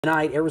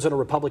Tonight, Arizona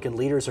Republican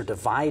leaders are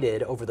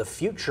divided over the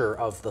future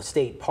of the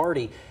state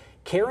party.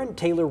 Karrin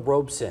Taylor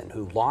Robson,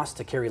 who lost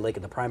to Kari Lake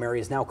in the primary,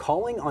 is now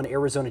calling on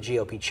Arizona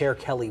GOP Chair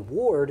Kelli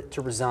Ward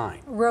to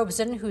resign.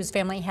 Robson, whose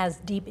family has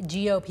deep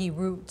GOP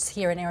roots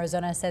here in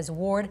Arizona, says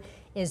Ward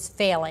is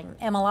failing.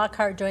 Emma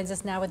Lockhart joins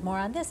us now with more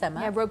on this,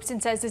 Emma. Yeah,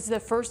 Robson says this is the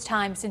first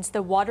time since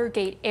the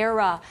Watergate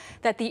era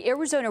that the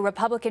Arizona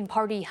Republican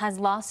Party has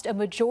lost a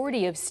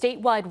majority of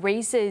statewide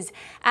races,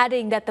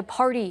 adding that the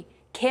party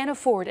can't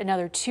afford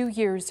another 2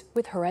 years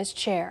with her as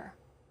chair.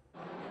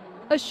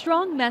 A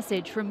strong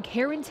message from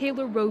Karrin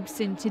Taylor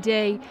Robson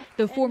today.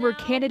 The former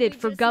candidate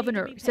for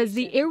governor says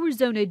the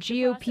Arizona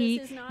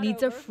GOP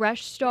needs a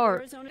fresh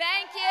start. Thank you.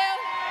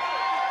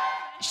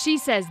 She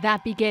says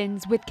that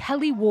begins with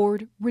Kelli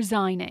Ward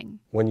resigning.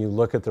 When you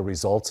look at the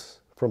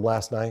results from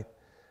last night,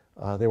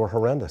 they were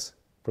horrendous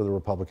for the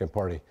Republican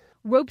Party.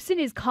 Robson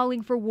is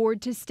calling for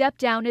Ward to step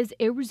down as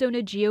Arizona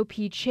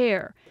GOP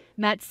chair.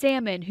 Matt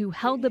Salmon, who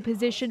held the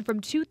position from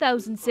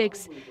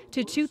 2006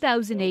 to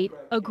 2008,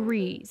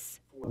 agrees.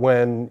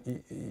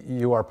 When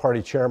you are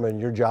party chairman,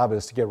 your job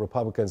is to get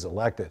Republicans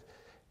elected.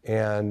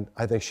 And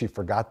I think she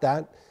forgot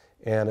that,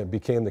 and it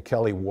became the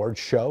Kelli Ward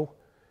show,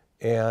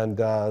 and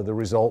the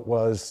result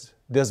was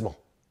dismal.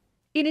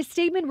 In a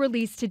statement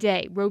released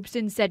today,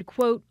 Robson said,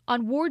 quote,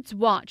 "On Ward's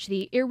watch,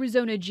 the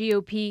Arizona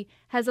GOP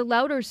has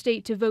allowed our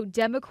state to vote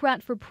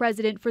Democrat for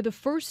president for the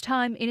first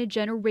time in a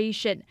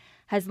generation,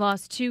 has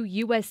lost 2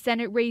 U.S.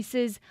 Senate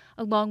races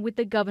along with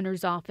the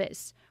governor's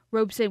office."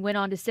 Robson went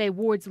on to say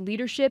Ward's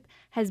leadership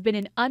has been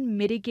an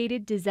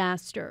unmitigated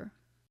disaster.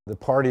 The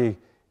party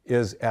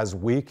is as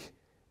weak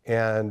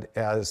and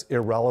as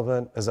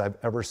irrelevant as I've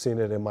ever seen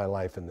it in my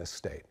life in this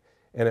state,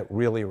 and it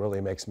really, really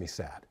makes me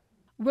sad.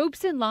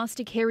 Robson lost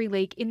to Kari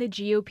Lake in the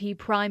GOP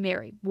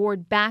primary.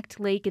 Ward backed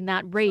Lake in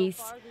that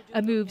race,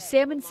 a move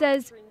Salmon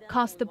says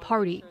cost the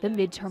party the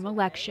midterm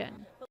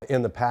election.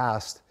 In the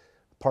past,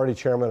 party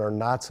chairmen are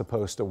not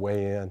supposed to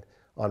weigh in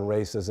on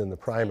races in the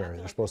primary.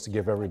 They're supposed to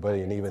give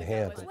everybody an even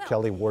hand. But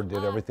Kelli Ward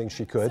did everything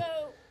she could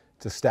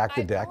to stack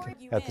the deck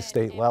at the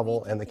state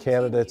level, and the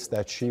candidates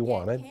that she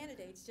wanted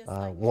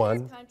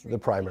won the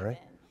primary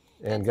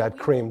and got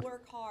creamed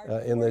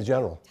in the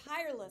general.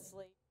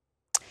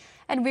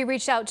 And we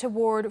reached out to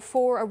Ward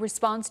for a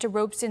response to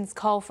Robson's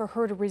call for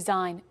her to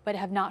resign, but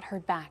have not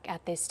heard back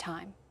at this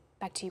time.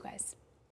 Back to you guys.